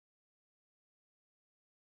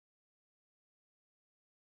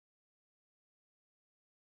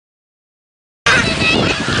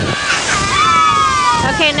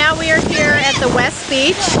at the West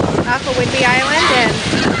Beach off of Whidbey Island, and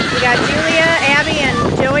we got Julia, Abby, and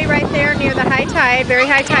Joey right there near the high tide, very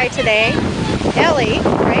high tide today. Ellie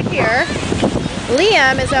right here.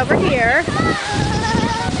 Liam is over here,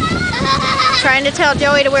 trying to tell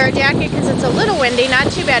Joey to wear a jacket because it's a little windy.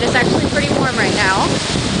 Not too bad, it's actually pretty warm right now.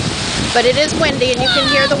 But it is windy and you can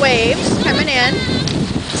hear the waves coming in.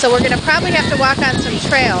 So we're going to probably have to walk on some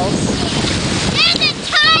trails. There's a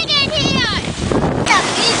tide in here!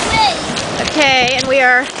 Okay, and we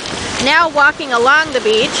are now walking along the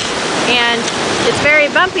beach, and it's very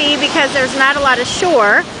bumpy because there's not a lot of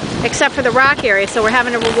shore except for the rock area, so we're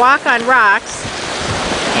having to walk on rocks.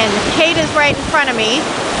 And Kate is right in front of me,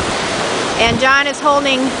 and John is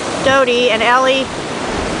holding Dodie, and Ellie,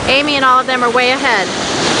 Amy, and all of them are way ahead.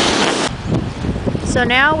 So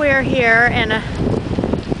now we're here, and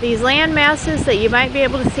these land masses that you might be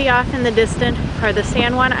able to see off in the distance are the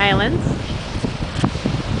San Juan Islands.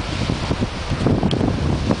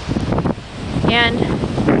 And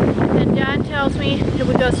then John tells me if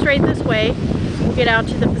we go straight this way, we'll get out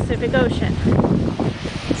to the Pacific Ocean.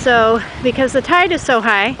 So, because the tide is so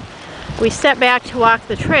high, we step back to walk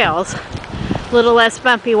the trails. A little less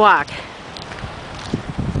bumpy walk.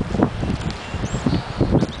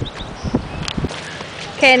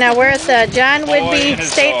 Okay, now we're at the John Whidbey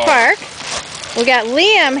State Park. We got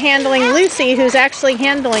Liam handling Lucy, who's actually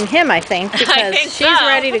handling him, I think, because she's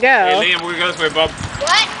ready to go. Hey, Liam, we're going to go this way, bub.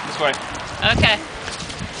 What? This way. Okay.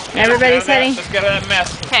 Everybody's heading. Let's get out of that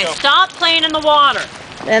mess. Okay, stop playing in the water.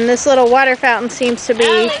 And this little water fountain seems to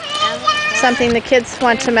be something the kids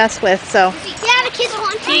want to mess with, so. Yeah, the kids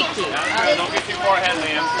want to. Don't get too far ahead,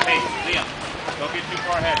 Liam. Hey, Liam, don't get too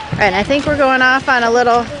far ahead. All right, I think we're going off on a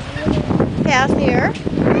little path here.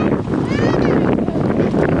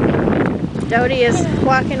 Dodie is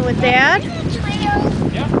walking with Dad.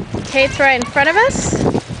 Yep. Kate's right in front of us.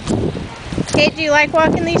 Kate, do you like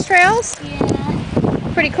walking these trails? Yeah.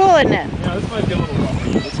 Pretty cool, isn't it? Yeah, this might be a little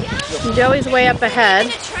rough. And Joey's way up ahead.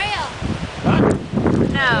 It's a trail. Huh?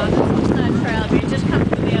 No, this one's not a trail. You just come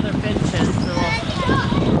through the other benches.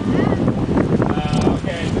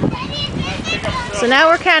 Okay. So now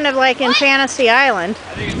we're kind of like in Fantasy Island.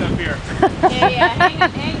 I think it's up here. Yeah,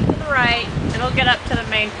 hang to the right. It'll get up to the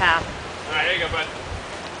main path. All right, there you go, bud.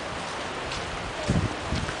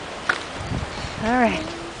 All right.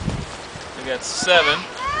 We got 7.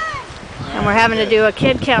 And we're having to do a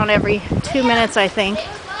kid count every 2 minutes, I think.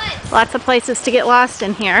 Lots of places to get lost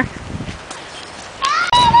in here.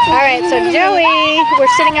 All right, so Joey, we're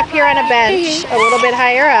sitting up here on a bench a little bit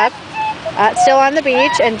higher up, still on the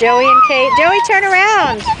beach, and Joey and Kate, Joey, turn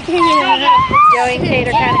around. Joey and Kate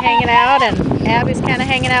are kind of hanging out, and Abby's kind of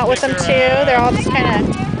hanging out with them too. They're all just kind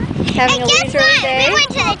of having a leisurely day. We went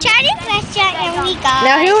to the Chinese restaurant and we got...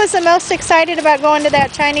 Now, who was the most excited about going to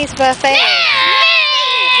that Chinese buffet?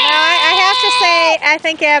 No, I have to say, I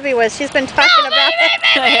think Abby was. She's been talking about it.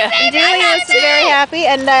 And Julie was very happy,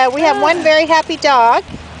 and we have one very happy dog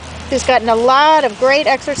who's gotten a lot of great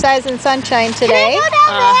exercise and sunshine today.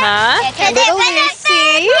 Little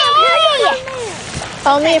Lucy.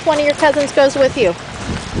 Only if one of your cousins goes with you.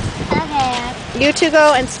 Okay. You two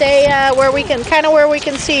go and stay where we can, kind of where we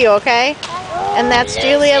can see you, okay? And that's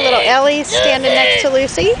Julia, little Ellie standing next to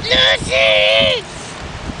Lucy. Lucy!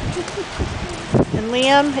 And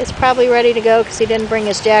Liam is probably ready to go because he didn't bring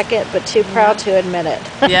his jacket, but too proud to admit it.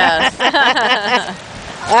 Yes.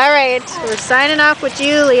 All right, we're signing off with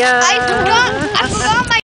Julia. I forgot.